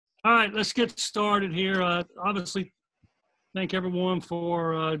All right, let's get started here. Obviously, thank everyone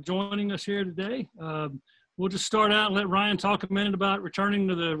for joining us here today. We'll just start out and let Ryan talk a minute about returning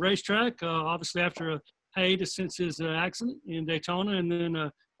to the racetrack, obviously after a hiatus since his accident in Daytona, and then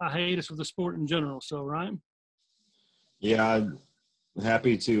a hiatus with the sport in general. So, Ryan? Yeah, I'm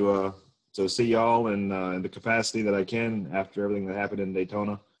happy to see y'all in the capacity that I can after everything that happened in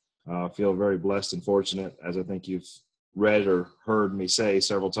Daytona. I feel very blessed and fortunate, as I think you've read or heard me say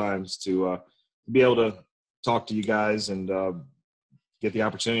several times, to be able to talk to you guys and get the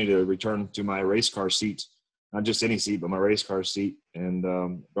opportunity to return to my race car seat, not just any seat, but my race car seat, and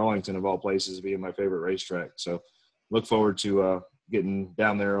Darlington, of all places, being my favorite racetrack. So look forward to getting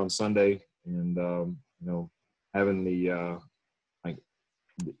down there on Sunday and, having the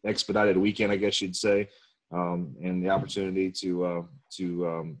expedited weekend, I guess you'd say, and the opportunity to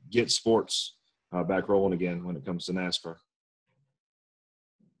get sports back rolling again when it comes to NASCAR.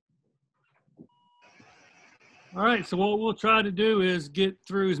 All right, so what we'll try to do is get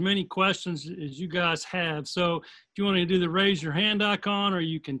through as many questions as you guys have. So if you want to do the raise your hand icon, or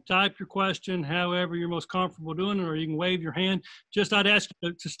you can type your question, however you're most comfortable doing it, or you can wave your hand. Just I'd ask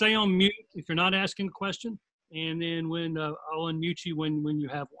you to stay on mute if you're not asking a question, and then when I'll unmute you when you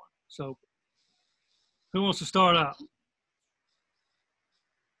have one. So who wants to start out?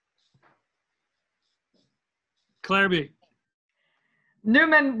 Claire B.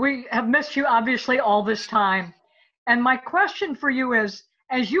 Newman, we have missed you obviously all this time. And my question for you is,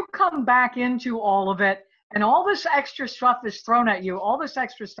 as you come back into all of it and all this extra stuff is thrown at you, all this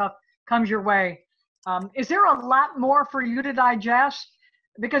extra stuff comes your way, is there a lot more for you to digest?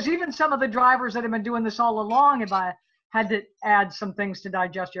 Because even some of the drivers that have been doing this all along have had to add some things to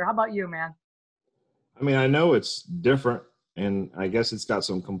digest here. How about you, man? I mean, I know it's different, and I guess it's got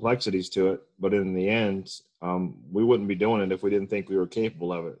some complexities to it, but in the end, we wouldn't be doing it if we didn't think we were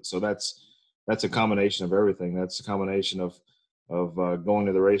capable of it. So that's a combination of everything. That's a combination of going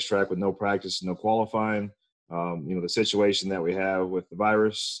to the racetrack with no practice, no qualifying, the situation that we have with the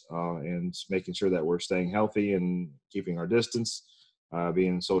virus, and making sure that we're staying healthy and keeping our distance,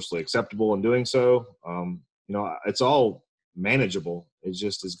 being socially acceptable in doing so. It's all manageable. It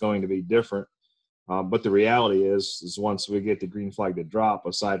just is going to be different. But the reality is once we get the green flag to drop,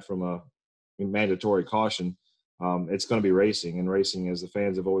 aside from a mandatory caution, it's going to be racing. And racing, as the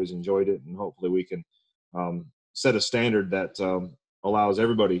fans have always enjoyed it, and hopefully we can set a standard that allows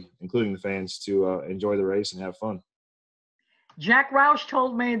everybody, including the fans, to enjoy the race and have fun. Jack Roush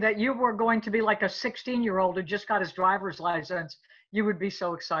told me that you were going to be like a 16-year-old who just got his driver's license. You would be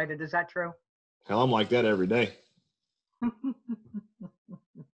so excited. Is that true? Hell, I'm like that every day.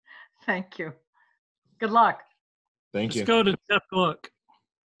 Thank you. Good luck. Thank you. Let's go to Jeff Gluck.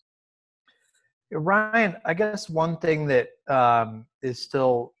 Ryan, I guess one thing that is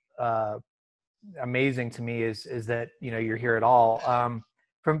still amazing to me is that you're here at all.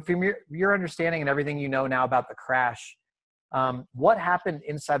 From your understanding and everything you know now about the crash, what happened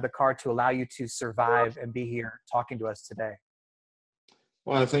inside the car to allow you to survive and be here talking to us today?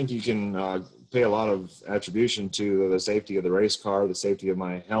 Well, I think you can pay a lot of attribution to the safety of the race car, the safety of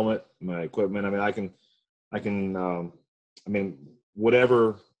my helmet, my equipment. I mean,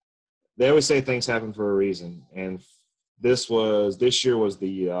 whatever. They always say things happen for a reason, and this year was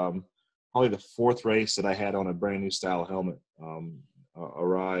the probably the fourth race that I had on a brand new style helmet,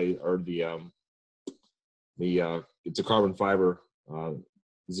 it's a carbon fiber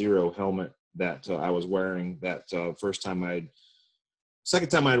zero helmet that I was wearing. That second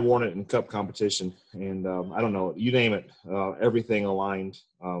time I had worn it in Cup competition, and I don't know, you name it, everything aligned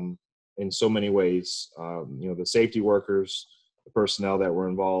in so many ways. The safety workers, the personnel that were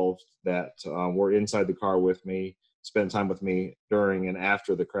involved, that were inside the car with me, spent time with me during and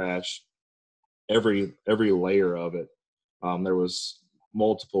after the crash, every layer of it. There was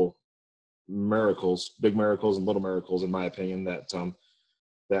multiple miracles, big miracles and little miracles, in my opinion, that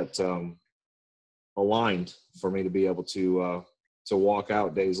aligned for me to be able to walk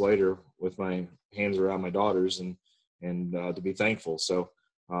out days later with my hands around my daughters and to be thankful. So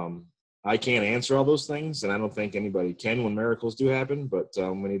I can't answer all those things, and I don't think anybody can when miracles do happen, but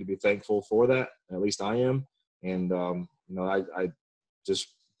we need to be thankful for that. At least I am. And, I just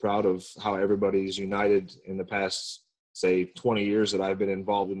proud of how everybody's united in the past, say, 20 years that I've been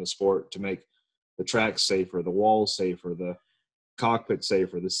involved in the sport to make the tracks safer, the walls safer, the cockpit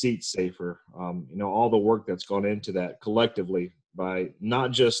safer, the seats safer. All the work that's gone into that collectively by not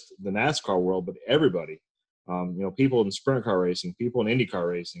just the NASCAR world, but everybody. People in sprint car racing, people in IndyCar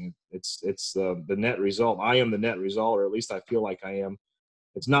racing. It's the net result. I am the net result, or at least I feel like I am.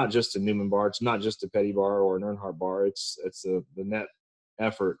 It's not just a Newman bar. It's not just a Petty bar or an Earnhardt bar. It's the net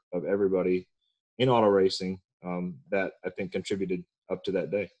effort of everybody in auto racing that I think contributed up to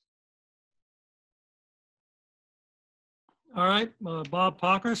that day. All right, Bob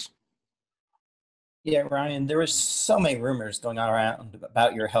Pockers. Yeah, Ryan, there was so many rumors going around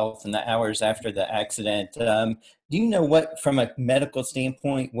about your health in the hours after the accident. Do you know what, from a medical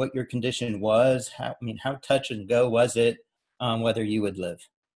standpoint, what your condition was? How touch and go was it, whether you would live?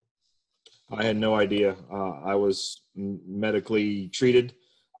 I had no idea. I was medically treated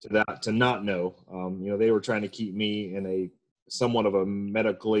to not know. They were trying to keep me in a somewhat of a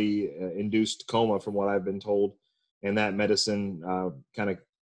medically induced coma, from what I've been told, and that medicine kind of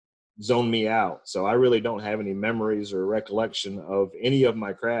zoned me out. So I really don't have any memories or recollection of any of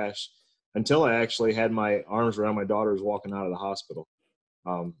my crash until I actually had my arms around my daughters walking out of the hospital.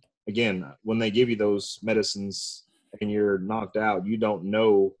 Again, when they give you those medicines and you're knocked out, you don't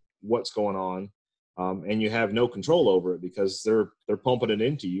know what's going on, and you have no control over it because they're pumping it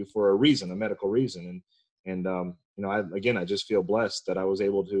into you for a reason, a medical reason. And I just feel blessed that I was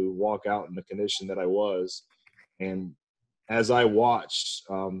able to walk out in the condition that I was. And as I watched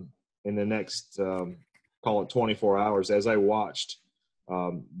in the next call it 24 hours, as I watched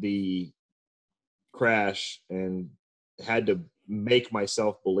the crash and had to make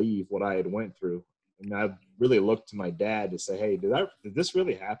myself believe what I had went through, and I really looked to my dad to say, hey, did this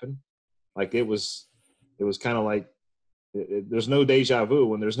really happen? Like it was kind of like there's no deja vu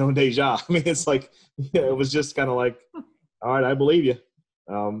when there's no deja. I mean, it's like, yeah, it was just kind of like, all right, I believe you.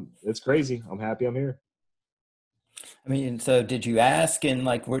 It's crazy. I'm happy I'm here. So did you ask, and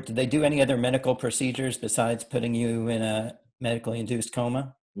did they do any other medical procedures besides putting you in a medically induced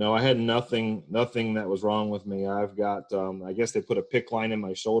coma? No, I had nothing that was wrong with me. I've got, I guess they put a PICC line in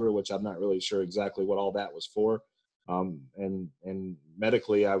my shoulder, which I'm not really sure exactly what all that was for. And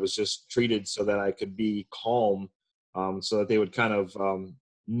medically, I was just treated so that I could be calm, so that they would kind of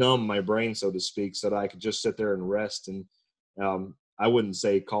numb my brain, so to speak, so that I could just sit there and rest. And I wouldn't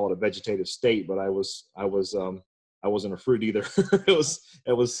say call it a vegetative state, but I wasn't a fruit either.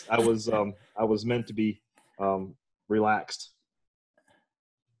 I was meant to be relaxed.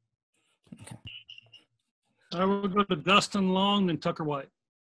 Okay. I will go to Dustin Long, then Tucker White.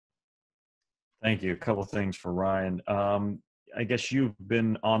 Thank you. A couple of things for Ryan. I guess you've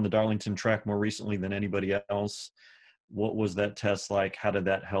been on the Darlington track more recently than anybody else. What was that test like? How did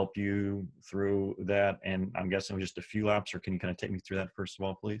that help you through that? And I'm guessing just a few laps, or can you kind of take me through that first of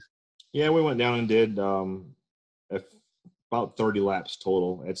all, please? Yeah, we went down and did about 30 laps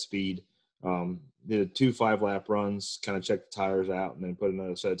total at speed. Did 2 5-lap runs, kind of checked the tires out, and then put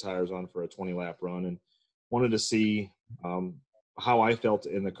another set of tires on for a 20-lap run, and wanted to see how I felt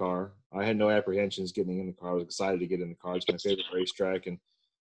in the car. I had no apprehensions getting in the car. I was excited to get in the car. It's my favorite racetrack, and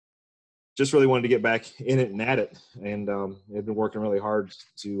just really wanted to get back in it and at it. And I've been working really hard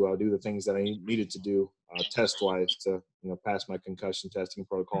to do the things that I needed to do test-wise to pass my concussion testing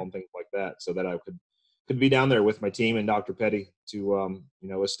protocol and things like that, so that I could be down there with my team and Dr. Petty to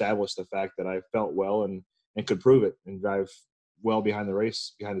establish the fact that I felt well and could prove it and drive well behind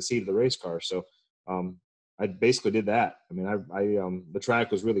the seat of the race car. So I basically did that. I mean, the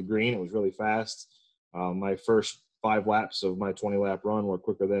track was really green. It was really fast. My first 5 laps of my 20-lap run were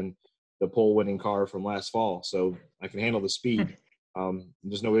quicker than the pole-winning car from last fall. So I can handle the speed.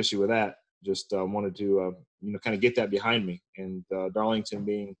 There's no issue with that. Just wanted to, kind of get that behind me. And Darlington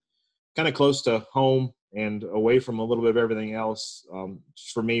being kind of close to home and away from a little bit of everything else,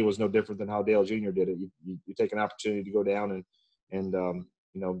 for me was no different than how Dale Jr. did it. You take an opportunity to go down and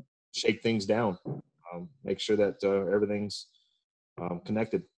shake things down, make sure that everything's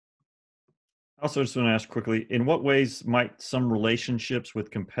connected. I also just want to ask quickly, in what ways might some relationships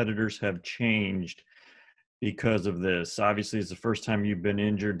with competitors have changed because of this? Obviously, it's the first time you've been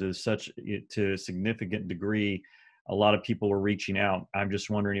injured to a significant degree. A lot of people were reaching out. I'm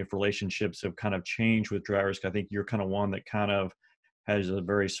just wondering if relationships have kind of changed with drivers. I think you're kind of one that kind of has a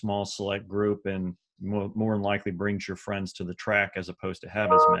very small select group and more than likely brings your friends to the track as opposed to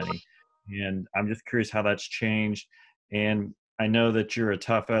have as many. And I'm just curious how that's changed. And I know that you're a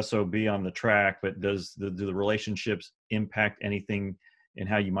tough SOB on the track, but do the relationships impact anything in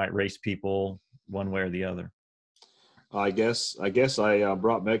how you might race people one way or the other? I guess I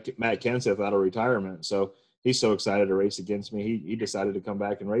brought Matt Kenseth out of retirement, so he's so excited to race against me. He decided to come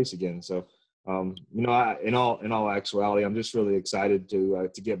back and race again. So, in all actuality, I'm just really excited to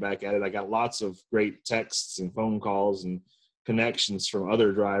get back at it. I got lots of great texts and phone calls and connections from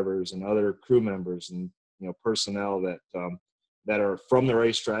other drivers and other crew members and personnel that are from the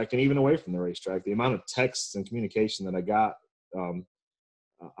racetrack and even away from the racetrack. The amount of texts and communication that I got,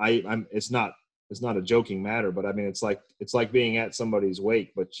 it's not not a joking matter, but I mean, it's like being at somebody's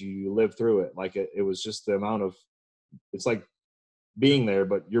wake, but you live through it. Like it was just the amount of, it's like being there,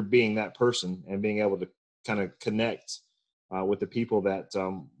 but you're being that person and being able to kind of connect with the people that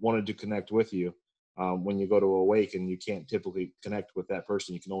wanted to connect with you. When you go to a wake and you can't typically connect with that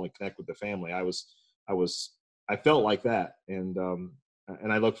person, you can only connect with the family. I felt like that. And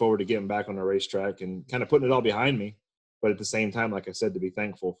I look forward to getting back on the racetrack and kind of putting it all behind me. But at the same time, like I said, to be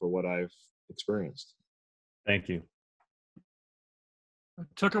thankful for what I've experienced. Thank you.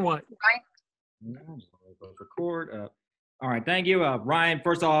 Tucker White. Record. All right, thank you, Ryan.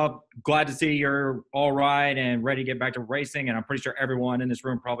 First off, glad to see you're all right and ready to get back to racing, and I'm pretty sure everyone in this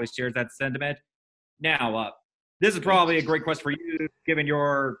room probably shares that sentiment. Now, this is probably a great question for you, given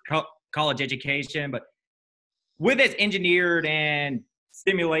your college education, but with as engineered and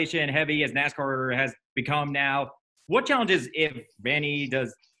simulation heavy as NASCAR has become now, what challenges, if any,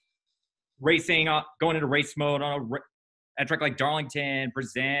 does racing, going into race mode on a track like Darlington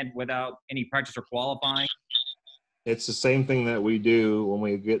present without any practice or qualifying? It's the same thing that we do when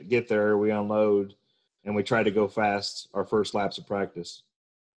we get there. We unload and we try to go fast our first laps of practice.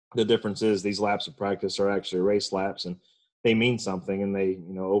 The difference is these laps of practice are actually race laps, and they mean something. And they,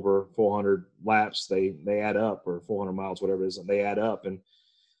 over 400 laps, they add up, or 400 miles, whatever it is, they add up.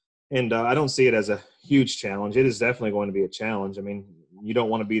 And I don't see it as a huge challenge. It is definitely going to be a challenge. I mean, you don't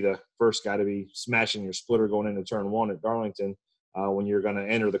want to be the first guy to be smashing your splitter going into turn one at Darlington when you're going to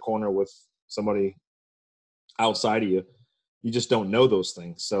enter the corner with somebody outside of you. You just don't know those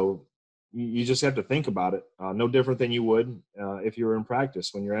things. So you just have to think about it. No different than you would if you were in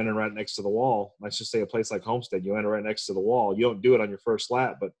practice. When you're entering right next to the wall, let's just say a place like Homestead, you enter right next to the wall. You don't do it on your first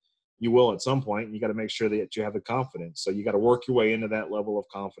lap, but you will at some point. And you got to make sure that you have the confidence. So you got to work your way into that level of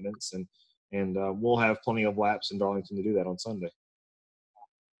confidence. And we'll have plenty of laps in Darlington to do that on Sunday.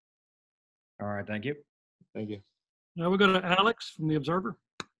 All right, thank you. Thank you. Now we go to Alex from the Observer.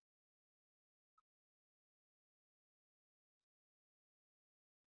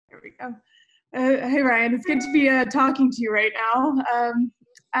 There we go. Hey, Ryan, it's good to be talking to you right now.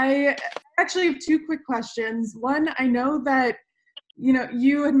 I actually have two quick questions. One, I know that,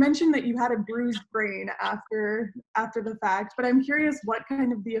 you had mentioned that you had a bruised brain after the fact, but I'm curious what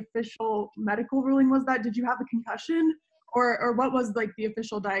kind of the official medical ruling was that? Did you have a concussion, or what was like the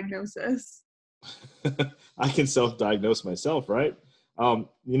official diagnosis? I can self-diagnose myself, right?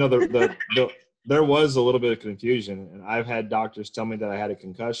 There was a little bit of confusion, and I've had doctors tell me that I had a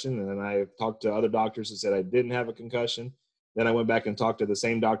concussion, and then I talked to other doctors that said I didn't have a concussion. Then I went back and talked to the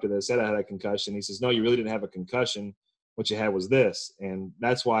same doctor that said I had a concussion. He says, no, you really didn't have a concussion. What you had was this. And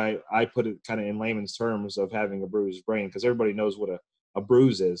that's why I put it kind of in layman's terms of having a bruised brain, because everybody knows what a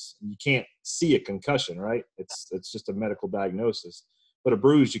bruise is. You can't see a concussion, right? It's just a medical diagnosis. But a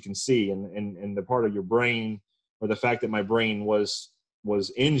bruise you can see, and the part of your brain, or the fact that my brain was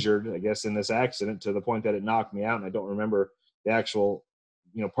injured, I guess, in this accident to the point that it knocked me out, and I don't remember the actual,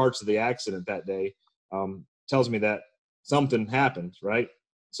 parts of the accident that day, tells me that something happened, right?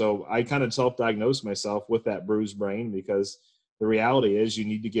 So I kind of self-diagnosed myself with that bruised brain, because the reality is you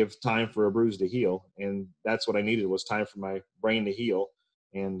need to give time for a bruise to heal, and that's what I needed, was time for my brain to heal.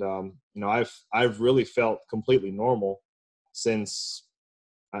 And I've really felt completely normal since,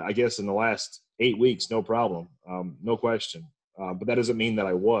 I guess, in the last 8 weeks, no problem, no question. But that doesn't mean that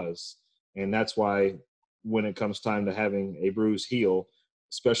I was. And that's why when it comes time to having a bruise heal,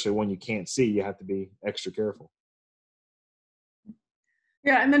 especially when you can't see, you have to be extra careful.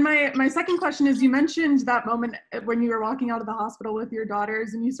 Yeah, and then my second question is, you mentioned that moment when you were walking out of the hospital with your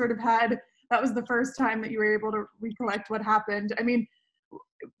daughters, and you sort of that was the first time that you were able to recollect what happened. I mean,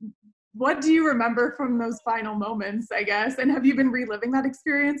 what do you remember from those final moments, I guess? And have you been reliving that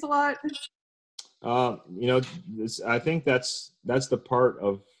experience a lot? I think that's the part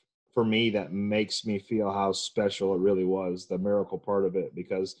for me that makes me feel how special it really was, the miracle part of it,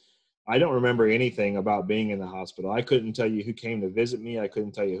 because I don't remember anything about being in the hospital. I couldn't tell you who came to visit me. I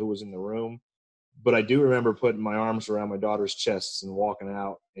couldn't tell you who was in the room, but I do remember putting my arms around my daughter's chests and walking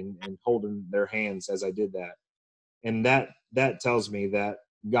out and holding their hands as I did that. And that tells me that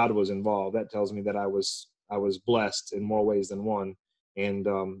God was involved. That tells me that I was blessed in more ways than one, and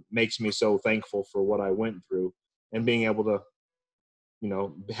makes me so thankful for what I went through, and being able to,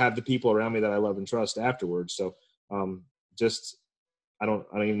 have the people around me that I love and trust afterwards. So I don't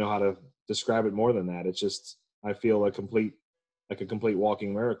even know how to describe it more than that. It's just, I feel like a complete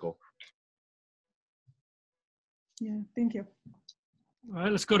walking miracle. Yeah, thank you. All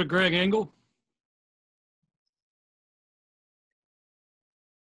right, let's go to Greg Engel.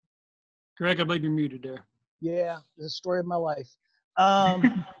 Greg, I believe you're muted there. Yeah, the story of my life.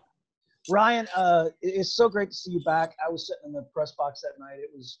 Ryan, it's so great to see you back. I was sitting in the press box that night. It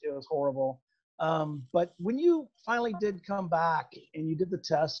was horrible. But when you finally did come back and you did the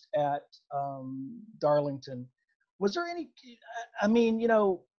test at Darlington, was there any? I mean,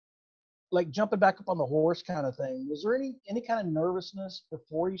 like jumping back up on the horse kind of thing. Was there any kind of nervousness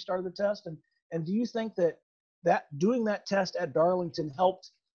before you started the test? And do you think that doing that test at Darlington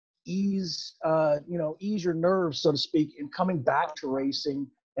helped ease your nerves, so to speak, in coming back to racing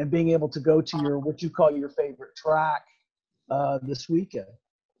and being able to go to what you call your favorite track this weekend?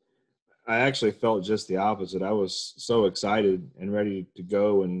 I actually felt just the opposite. I was so excited and ready to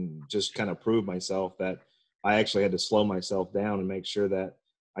go and just kind of prove myself that I actually had to slow myself down and make sure that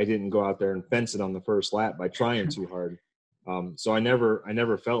I didn't go out there and fence it on the first lap by trying too hard. So I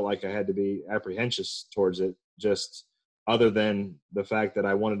never felt like I had to be apprehensive towards it, just other than the fact that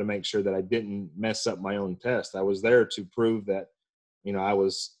I wanted to make sure that I didn't mess up my own test. I was there to prove that, I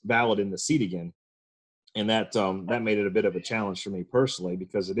was valid in the seat again. And that made it a bit of a challenge for me personally,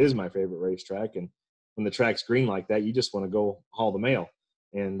 because it is my favorite racetrack. And when the track's green like that, you just want to go haul the mail.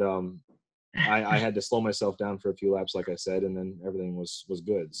 And I had to slow myself down for a few laps, like I said, and then everything was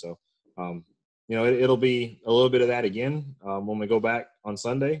good. So, it'll be a little bit of that again when we go back on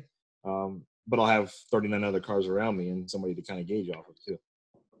Sunday. But I'll have 39 other cars around me and somebody to kind of gauge off of too.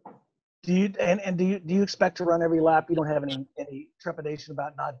 Do you expect to run every lap? You don't have any trepidation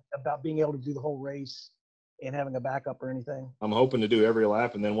about being able to do the whole race and having a backup or anything? I'm hoping to do every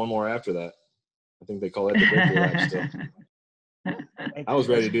lap and then one more after that. I think they call that the victory lap still. I was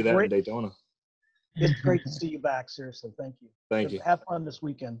ready to do that in Daytona. It's great to see you back. Seriously, thank you. Thank you. Have fun this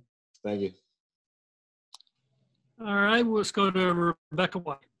weekend. Thank you. All right, let's go to Rebecca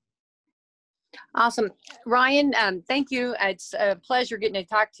White. Awesome. Ryan, thank you. It's a pleasure getting to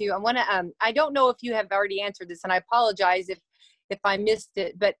talk to you. I don't know if you have already answered this, and I apologize if I missed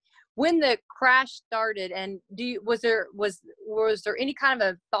it, but when the crash started, and was there any kind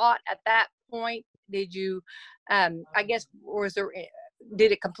of a thought at that point? Did you,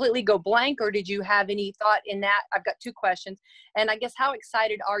 did it completely go blank, or did you have any thought in that? I've got two questions. And I guess, how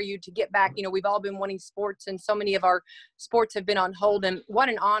excited are you to get back? We've all been wanting sports, and so many of our sports have been on hold, and what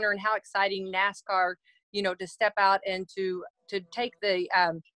an honor, and how exciting NASCAR, to step out and to take the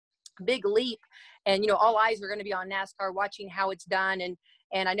big leap. And, all eyes are going to be on NASCAR, watching how it's done.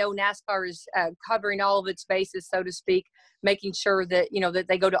 And I know NASCAR is covering all of its bases, so to speak, making sure that, that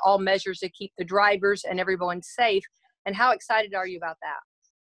they go to all measures to keep the drivers and everyone safe. And how excited are you about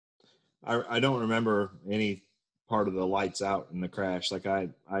that? I don't remember any part of the lights out in the crash. Like I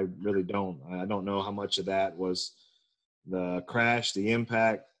really don't. I don't know how much of that was the crash, the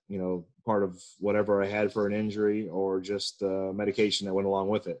impact, part of whatever I had for an injury, or just the medication that went along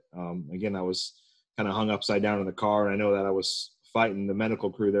with it. Again, I was kind of hung upside down in the car, and I know that I was fighting the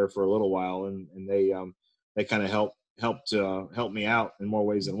medical crew there for a little while, and they kind of helped me out in more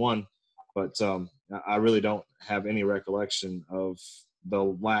ways than one. But I really don't have any recollection of the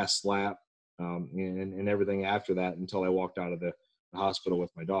last lap and everything after that until I walked out of the hospital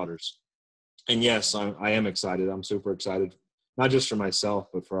with my daughters. And yes, I am excited. I'm super excited, not just for myself,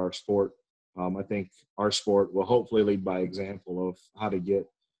 but for our sport. I think our sport will hopefully lead by example of how to get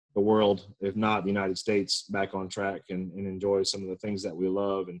the world, if not the United States, back on track and enjoy some of the things that we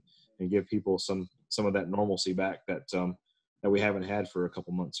love, and give people some of that normalcy back that we haven't had for a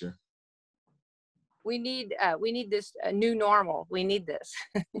couple months here. We need this new normal. We need this.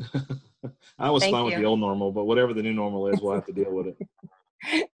 I was fine with the old normal, but whatever the new normal is, we'll have to deal with it.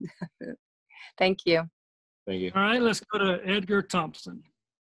 Thank you. Thank you. All right, let's go to Edgar Thompson.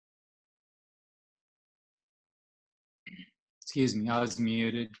 Excuse me, I was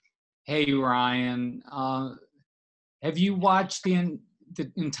muted. Hey, Ryan, have you watched the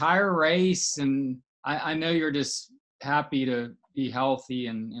entire race? And I know you're just happy to be healthy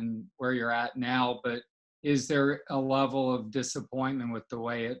and where you're at now, but is there a level of disappointment with the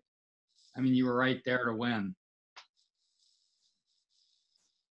way you were right there to win?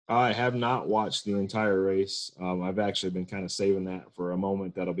 I have not watched the entire race. I've actually been kind of saving that for a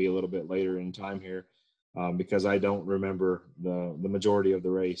moment that'll be a little bit later in time here, because I don't remember the majority of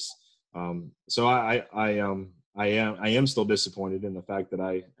the race. So I am still disappointed in the fact that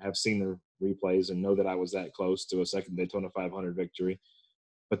I have seen the replays and know that I was that close to a second Daytona 500 victory.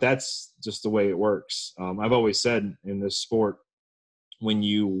 But that's just the way it works. I've always said in this sport, when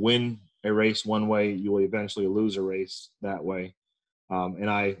you win a race one way, you will eventually lose a race that way. And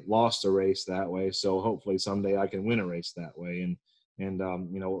I lost a race that way, so hopefully someday I can win a race that way. And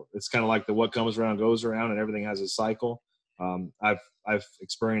it's kind of like the what comes around goes around, and everything has a cycle. I've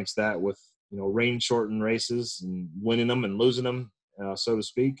experienced that with rain shortened races and winning them and losing them, so to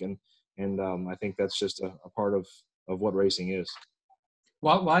speak. And And I think that's just a part of what racing is.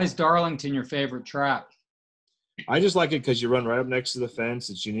 Why is Darlington your favorite track? I just like it because you run right up next to the fence.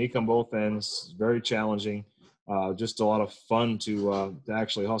 It's unique on both ends. It's very challenging. Just a lot of fun to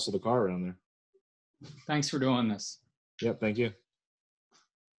actually hustle the car around there. Thanks for doing this. Yep, thank you.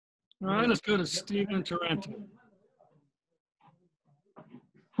 All right, let's go to Stephen Tarrant.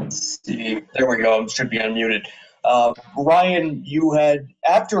 See, there we go. Should be unmuted. Ryan, you had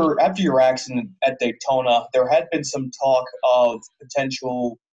after your accident at Daytona, there had been some talk of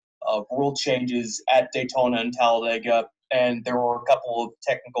potential rule changes at Daytona and Talladega, and there were a couple of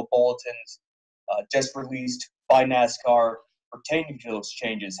technical bulletins just released by NASCAR pertaining to those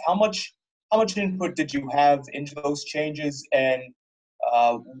changes. How much input did you have into those changes, and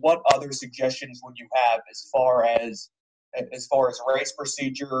what other suggestions would you have as far as race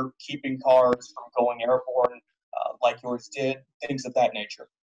procedure, keeping cars from going airborne like yours did, things of that nature?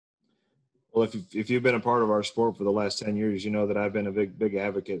 Well, if you've been a part of our sport for the last 10 years, you know that I've been a big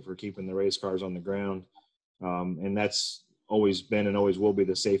advocate for keeping the race cars on the ground. And that's always been and always will be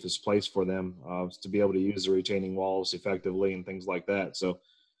the safest place for them to be able to use the retaining walls effectively and things like that. So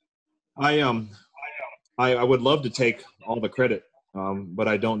I would love to take all the credit, but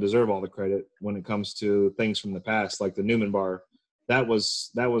I don't deserve all the credit when it comes to things from the past, like the Newman bar. That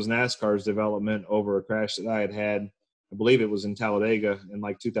was NASCAR's development over a crash that I had. I believe it was in Talladega in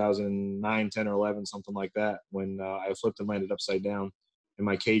like 2009, 10 or 11, something like that, when I flipped and landed upside down and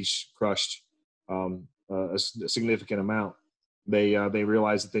my cage crushed a significant amount. They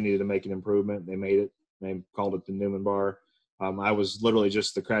realized that they needed to make an improvement. They made it. They called it the Newman bar. I was literally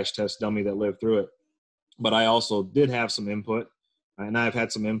just the crash test dummy that lived through it. But I also did have some input, and I've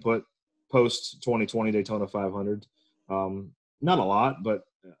had some input post 2020 Daytona 500. Not a lot, but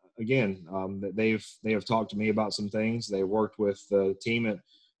again, they have talked to me about some things. They worked with the team at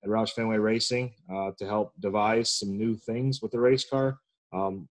Roush Fenway Racing to help devise some new things with the race car.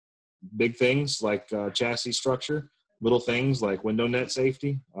 Big things like chassis structure, little things like window net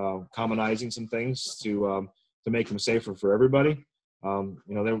safety, commonizing some things to make them safer for everybody.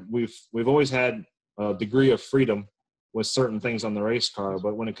 We've always had a degree of freedom with certain things on the race car,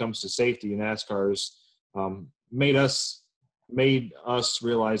 but when it comes to safety, NASCAR's made us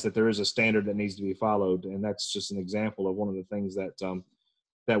realize that there is a standard that needs to be followed, and that's just an example of one of the things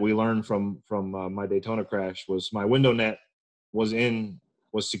that we learned from my Daytona crash. Was my window net was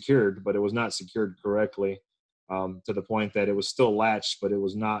secured, but it was not secured correctly, to the point that it was still latched, but it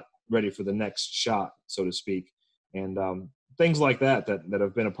was not ready for the next shot, so to speak. And things like that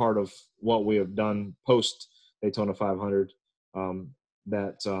have been a part of what we have done post Daytona 500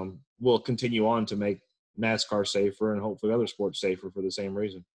 that will continue on to make NASCAR safer and hopefully other sports safer for the same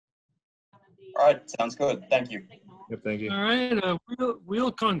reason. All right, sounds good. Thank you. Yep, thank you. All right,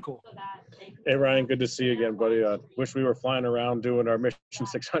 Wheel Kunkel. Hey Ryan, good to see you again, buddy. Wish we were flying around doing our Mission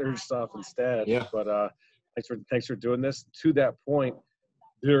 600 stuff instead. Yeah. But thanks for doing this. To that point,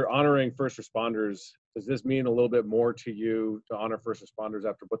 they're honoring first responders. Does this mean a little bit more to you to honor first responders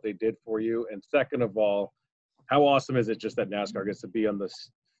after what they did for you? And second of all, how awesome is it just that NASCAR gets to be on the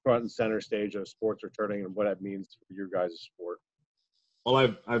front and center stage of sports returning and what that means for your guys' sport?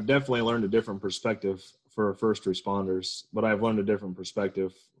 Well, I've definitely learned a different perspective for first responders, but I've learned a different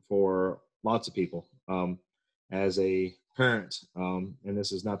perspective for lots of people. As a parent, and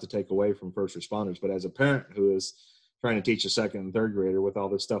this is not to take away from first responders, but as a parent who is trying to teach a second and third grader with all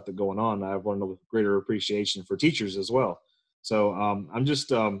this stuff that's going on, I've learned a greater appreciation for teachers as well. So I'm just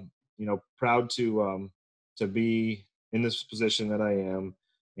proud to be in this position that I am,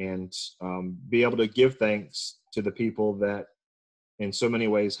 and be able to give thanks to the people that in so many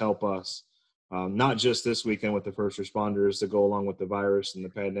ways help us, not just this weekend with the first responders to go along with the virus and the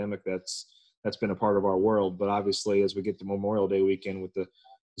pandemic that's been a part of our world, but obviously as we get to Memorial Day weekend with the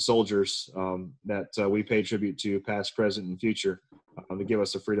soldiers that we pay tribute to, past, present, and future, to give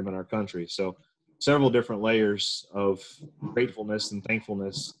us the freedom in our country. So several different layers of gratefulness and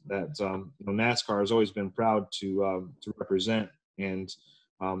thankfulness that NASCAR has always been proud to represent, and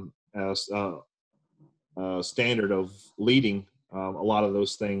as a standard of leading a lot of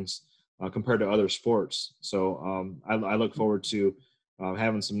those things compared to other sports. So I look forward to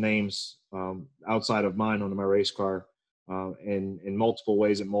having some names outside of mine on my race car in multiple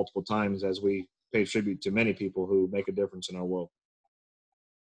ways at multiple times as we pay tribute to many people who make a difference in our world.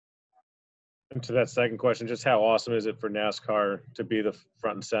 And to that second question, just how awesome is it for NASCAR to be the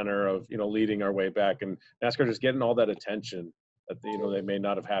front and center of, leading our way back, and NASCAR just getting all that attention that, they may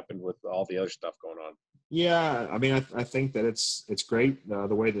not have happened with all the other stuff going on? Yeah, I mean, I think that it's great,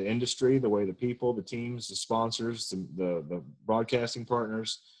 the way the industry, the way the people, the teams, the sponsors, the broadcasting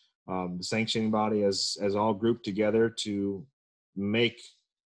partners the sanctioning body as all grouped together to make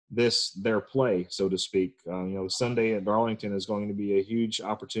this their play, so to speak. Sunday at Darlington is going to be a huge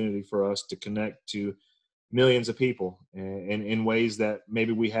opportunity for us to connect to millions of people in ways that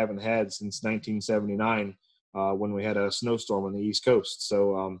maybe we haven't had since 1979 when we had a snowstorm on the East Coast.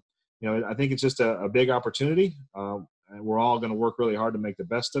 So, I think it's just a big opportunity. And we're all going to work really hard to make the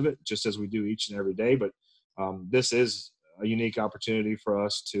best of it, just as we do each and every day. But this is a unique opportunity for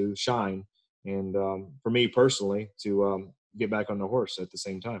us to shine, and for me personally to get back on the horse at the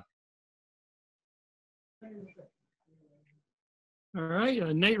same time. All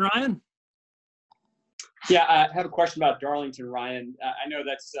right, Nate Ryan. Yeah, I have a question about Darlington, Ryan. I know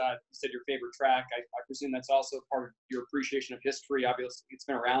that's you said your favorite track. I presume that's also part of your appreciation of history. Obviously, it's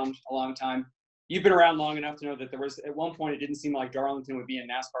been around a long time. You've been around long enough to know that there was, at one point, it didn't seem like Darlington would be in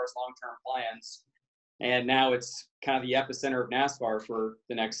NASCAR's long-term plans. And now it's kind of the epicenter of NASCAR for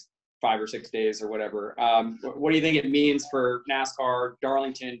the next 5 or 6 days or whatever. What do you think it means for NASCAR,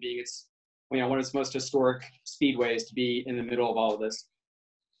 Darlington being its, one of its most historic speedways, to be in the middle of all of this?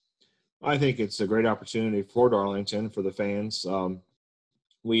 I think it's a great opportunity for Darlington, for the fans.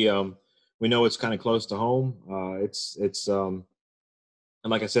 We know it's kind of close to home. And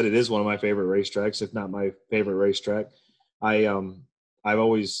like I said, it is one of my favorite racetracks, if not my favorite racetrack. I've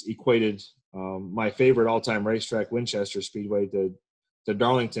always equated my favorite all-time racetrack, Winchester Speedway, to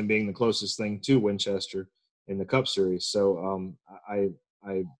Darlington being the closest thing to Winchester in the Cup Series. So I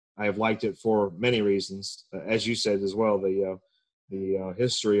have liked it for many reasons, as you said as well. The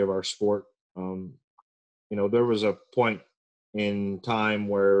history of our sport. There was a point in time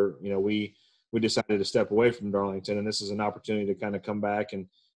where we decided to step away from Darlington, and this is an opportunity to kind of come back and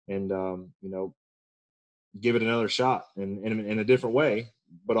give it another shot in a different way,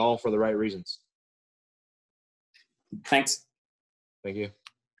 but all for the right reasons. Thanks. Thank you.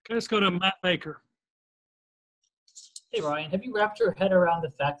 Okay, let's go to Matt Baker. Hey, Ryan, have you wrapped your head around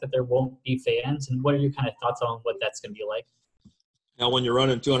the fact that there won't be fans, and what are your kind of thoughts on what that's going to be like? Now, when you're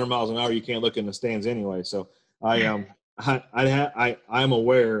running 200 miles an hour, you can't look in the stands anyway. So I'm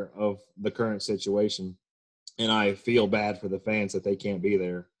aware of the current situation, and I feel bad for the fans that they can't be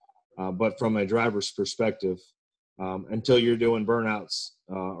there. But from a driver's perspective, until you're doing burnouts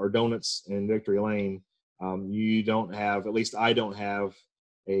or donuts in Victory Lane, you don't have, at least I don't have,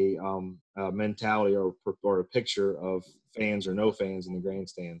 a mentality or a picture of fans or no fans in the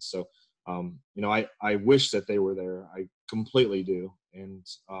grandstands. So, I wish that they were there. I completely do. And,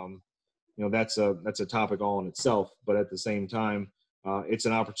 that's a topic all in itself. But at the same time, it's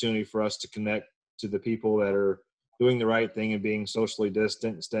an opportunity for us to connect to the people that are doing the right thing and being socially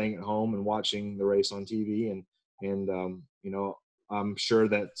distant, staying at home and watching the race on TV. And I'm sure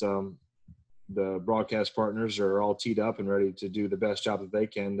that the broadcast partners are all teed up and ready to do the best job that they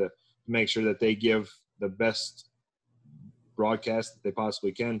can to make sure that they give the best broadcast that they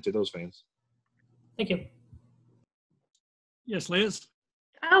possibly can to those fans. Thank you. Yes, Liz.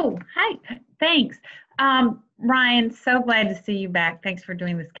 Oh, hi. Thanks. Ryan, so glad to see you back. Thanks for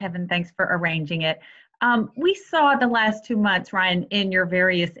doing this. Kevin, thanks for arranging it. We saw the last 2 months, Ryan, in your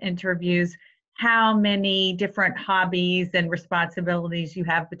various interviews, how many different hobbies and responsibilities you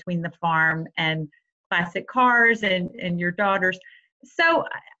have between the farm and classic cars and your daughters. So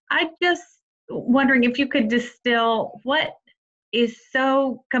I just wondering if you could distill what is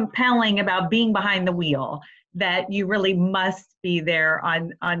so compelling about being behind the wheel that you really must be there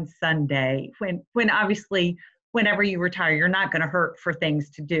on Sunday when obviously whenever you retire, you're not going to hurt for things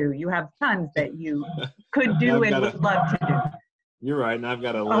to do. You have tons that you could do and would love to do. You're right, and I've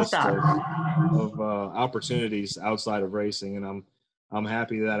got a list of opportunities outside of racing, and I'm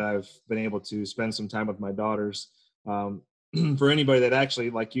happy that I've been able to spend some time with my daughters. For anybody that actually,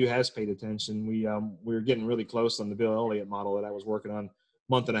 like you, has paid attention, we were getting really close on the Bill Elliott model that I was working on a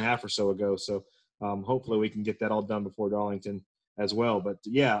month and a half or so ago. So hopefully we can get that all done before Darlington as well. But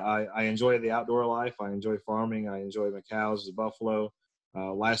yeah, I enjoy the outdoor life. I enjoy farming. I enjoy my cows, the buffalo.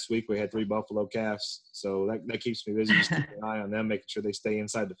 Last week we had 3 buffalo calves, so that keeps me busy, just keeping an eye on them, making sure they stay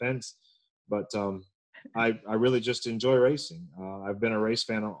inside the fence. But I really just enjoy racing. I've been a race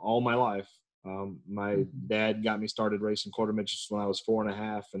fan all my life. My dad got me started racing quarter midgets when I was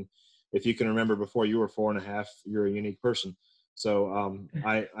 4.5, and if you can remember before you were 4.5, you're a unique person. So I'm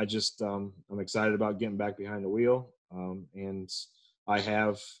excited about getting back behind the wheel, and I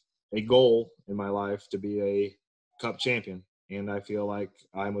have a goal in my life to be a Cup champion. And I feel like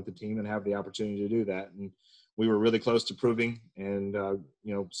I'm with the team and have the opportunity to do that. And we were really close to proving and,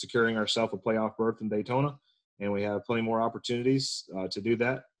 securing ourselves a playoff berth in Daytona. And we have plenty more opportunities to do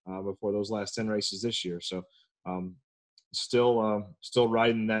that before those last 10 races this year. So still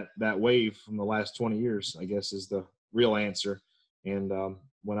riding that wave from the last 20 years, I guess, is the real answer. And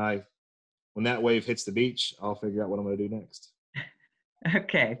when that wave hits the beach, I'll figure out what I'm going to do next.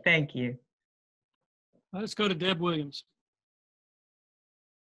 Okay, thank you. Let's go to Deb Williams.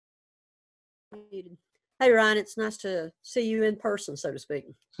 Hey, Ryan, it's nice to see you in person, so to speak.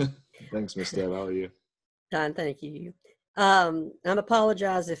 Thanks, Miss Deb. How are you? Fine, thank you. I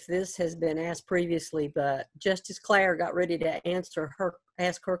apologize if this has been asked previously, but just as Claire got ready to ask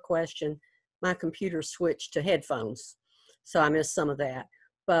her question, my computer switched to headphones, so I missed some of that.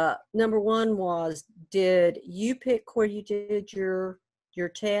 But number one was, did you pick where you did your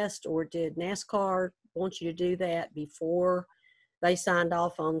test, or did NASCAR want you to do that before they signed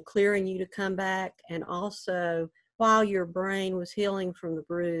off on clearing you to come back? And also, while your brain was healing from the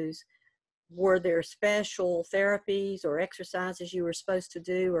bruise, were there special therapies or exercises you were supposed to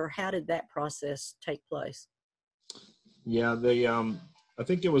do, or how did that process take place? Yeah, I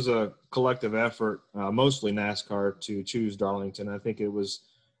think it was a collective effort, mostly NASCAR, to choose Darlington. I think it was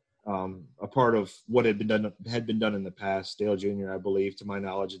a part of what had been done in the past. Dale Jr., I believe, to my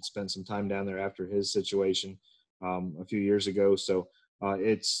knowledge, had spent some time down there after his situation a few years ago. So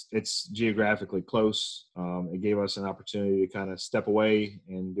it's geographically close. It gave us an opportunity to kind of step away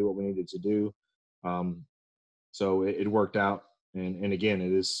and do what we needed to do. So it worked out. And again,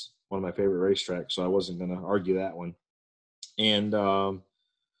 it is one of my favorite racetracks, so I wasn't going to argue that one. And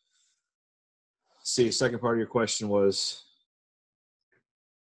see, the second part of your question was,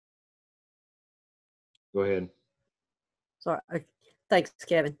 go ahead. Sorry. Thanks,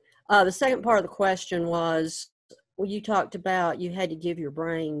 Kevin. The second part of the question was, well, you talked about you had to give your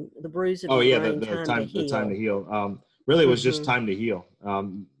brain, the bruise of your brain, the time to heal. Really, it was just time to heal.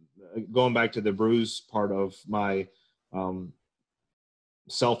 Going back to the bruise part of my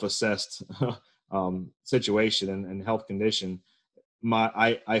self-assessed situation and health condition,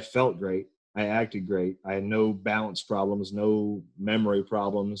 I felt great. I acted great. I had no balance problems, no memory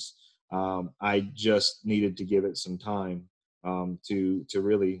problems. I just needed to give it some time to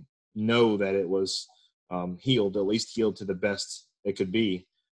really know that it was healed, at least healed to the best it could be.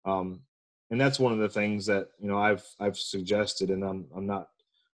 And that's one of the things that, I've suggested, and I'm not,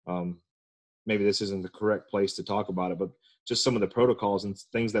 maybe this isn't the correct place to talk about it, but just some of the protocols and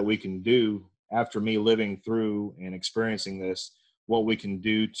things that we can do after me living through and experiencing this, what we can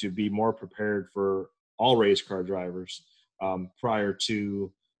do to be more prepared for all race car drivers prior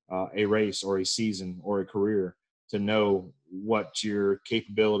to a race or a season or a career, to know what your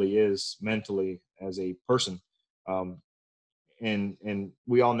capability is mentally as a person. And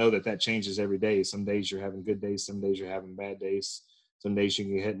we all know that changes every day. Some days you're having good days, some days you're having bad days. Some days you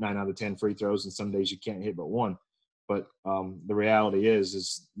can hit 9 out of 10 free throws, and some days you can't hit but one. But the reality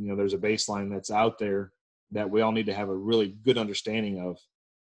is there's a baseline that's out there that we all need to have a really good understanding of,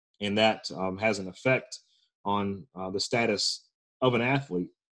 and that has an effect on the status of an athlete.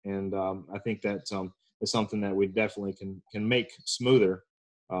 And I think that is something that we definitely can make smoother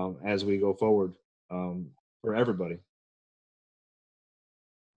as we go forward for everybody.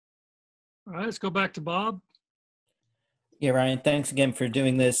 All right, let's go back to Bob. Yeah, Ryan, thanks again for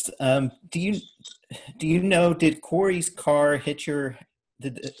doing this. Do you know, did Corey's car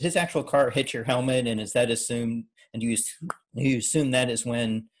did his actual car hit your helmet, and is that assumed, and do you assume that is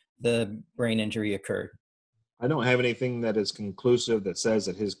when the brain injury occurred? I don't have anything that is conclusive that says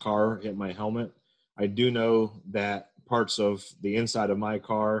that his car hit my helmet. I do know that parts of the inside of my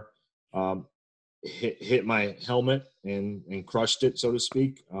car hit my helmet and crushed it, so to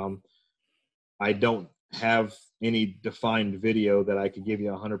speak. I don't have any defined video that I could give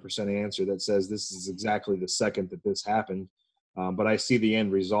you a 100% answer that says this is exactly the second that this happened. But I see the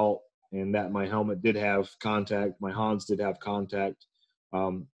end result, and that my helmet did have contact, my Hans did have contact,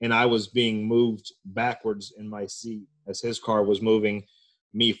 and I was being moved backwards in my seat as his car was moving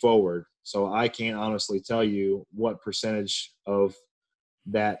me forward. So I can't honestly tell you what percentage of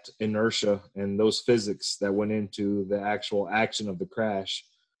that inertia and those physics that went into the actual action of the crash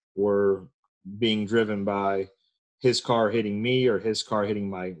were being driven by his car hitting me or his car hitting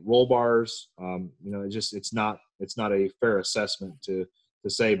my roll bars. It's not a fair assessment to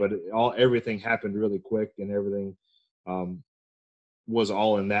say, but everything happened really quick, and everything was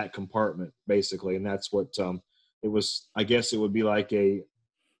all in that compartment basically. And that's what it was. I guess it would be like a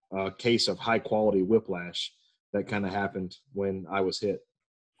case of high quality whiplash that kind of happened when I was hit.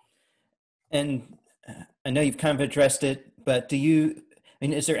 And I know you've kind of addressed it, but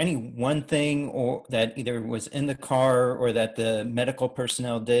is there any one thing or that either was in the car or that the medical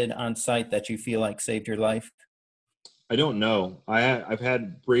personnel did on site that you feel like saved your life? I don't know. I've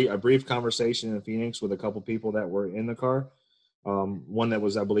had a brief conversation in Phoenix with a couple people that were in the car. One that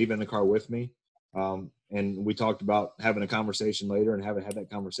was, I believe, in the car with me. And we talked about having a conversation later and haven't had that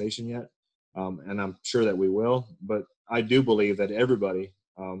conversation yet. And I'm sure that we will. But I do believe that everybody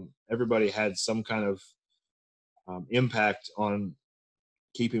had some kind of impact on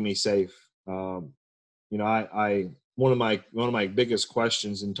keeping me safe. You know, one of my biggest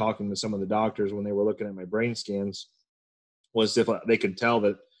questions in talking to some of the doctors when they were looking at my brain scans was if they could tell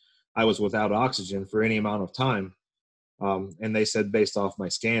that I was without oxygen for any amount of time. And they said based off my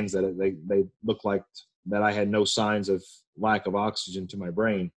scans that they looked like that I had no signs of lack of oxygen to my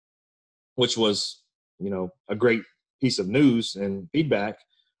brain, which was, you know, a great piece of news and feedback.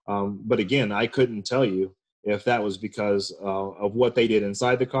 But again, I couldn't tell you if that was because of what they did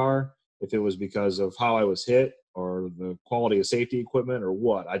inside the car, if it was because of how I was hit or the quality of safety equipment or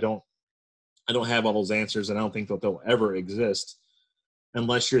what. I don't have all those answers, and I don't think that they'll ever exist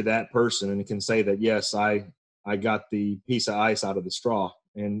unless you're that person and can say that, yes, I got the piece of ice out of the straw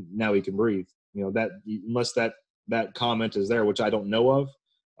and now he can breathe. You know, that unless that comment is there, which I don't know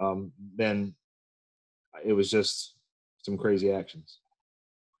of, then it was just some crazy actions.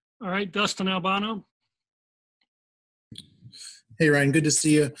 All right, Dustin Albano. Hey, Ryan, good to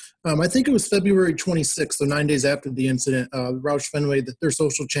see you. I think it was February 26th, so 9 days after the incident, Roush Fenway, their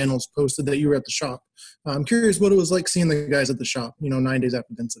social channels posted that you were at the shop. I'm curious what it was like seeing the guys at the shop, 9 days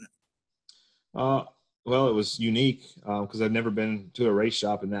after the incident. Well, it was unique because I've never been to a race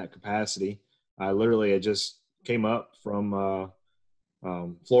shop in that capacity. I just came up from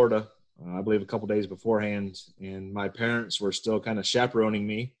Florida, I believe a couple days beforehand, and my parents were still kind of chaperoning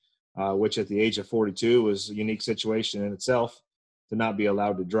me, which at the age of 42 was a unique situation in itself, to not be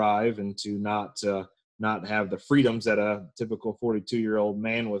allowed to drive and to not have the freedoms that a typical 42-year-old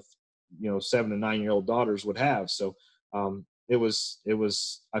man with 7 and 9-year-old daughters would have. So it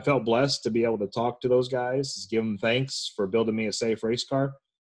was I felt blessed to be able to talk to those guys, give them thanks for building me a safe race car,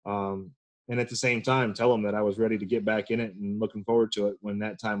 and at the same time tell them that I was ready to get back in it and looking forward to it when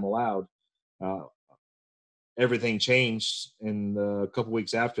that time allowed. Everything changed in the couple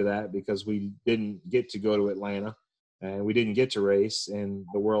weeks after that because we didn't get to go to Atlanta and we didn't get to race, and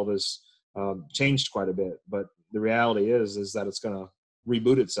the world has changed quite a bit. But the reality is that it's going to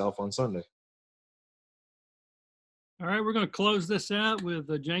reboot itself on Sunday. All right, we're going to close this out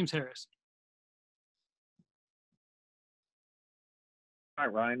with James Harris. Hi,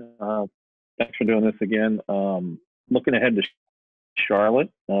 Ryan. Thanks for doing this again. Looking ahead to Charlotte,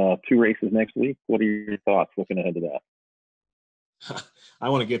 2 races next week. What are your thoughts looking ahead to that? I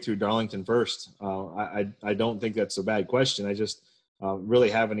want to get through Darlington first. I don't think that's a bad question. I just really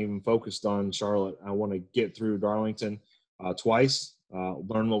haven't even focused on Charlotte. I want to get through Darlington twice,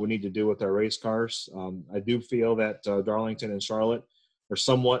 learn what we need to do with our race cars. I do feel that Darlington and Charlotte are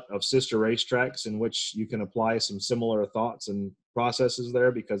somewhat of sister racetracks in which you can apply some similar thoughts and processes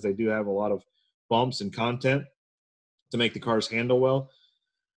there because they do have a lot of bumps and content to make the cars handle well.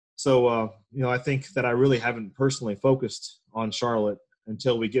 So, I think that I really haven't personally focused on Charlotte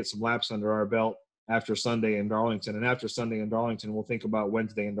until we get some laps under our belt after Sunday in Darlington. And after Sunday in Darlington, we'll think about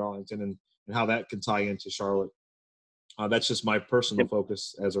Wednesday in Darlington and how that can tie into Charlotte. That's just my personal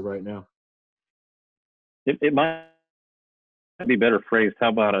focus as of right now. It might be better phrased. How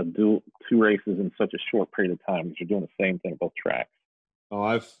about a 2 races in such a short period of time? Because you're doing the same thing both tracks. Oh,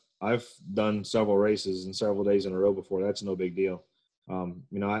 I've done several races in several days in a row before. That's no big deal.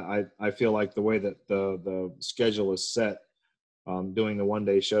 I feel like the way that the schedule is set, doing the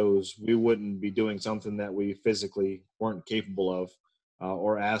one-day shows, we wouldn't be doing something that we physically weren't capable of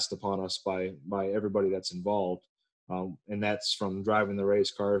or asked upon us by everybody that's involved. And that's from driving the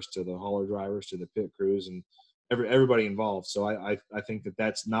race cars to the hauler drivers to the pit crews and everybody involved. So I think that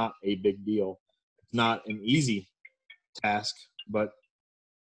that's not a big deal. It's not an easy task, but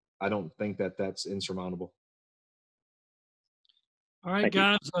I don't think that that's insurmountable. All right,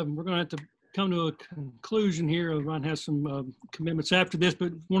 guys, we're going to have to come to a conclusion here. Ron has some commitments after this,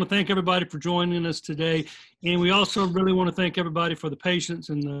 but want to thank everybody for joining us today. And we also really want to thank everybody for the patience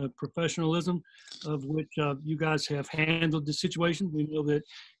and the professionalism of which you guys have handled the situation. We know that,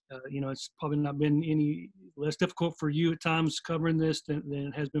 it's probably not been any less difficult for you at times covering this than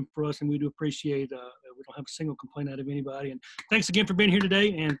it has been for us. And we do appreciate, we don't have a single complaint out of anybody. And thanks again for being here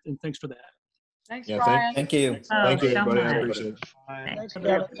today. And thanks for that. Thanks, Yeah, Ryan. Thank you. Thank you, so everybody. I much. appreciate it. Thanks,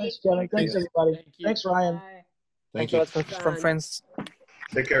 Kevin. Thanks, Kevin. Thanks, everybody. Thanks, Ryan. Thank you. From friends.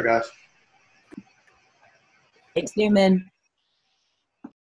 Take care, guys. Thanks, Newman.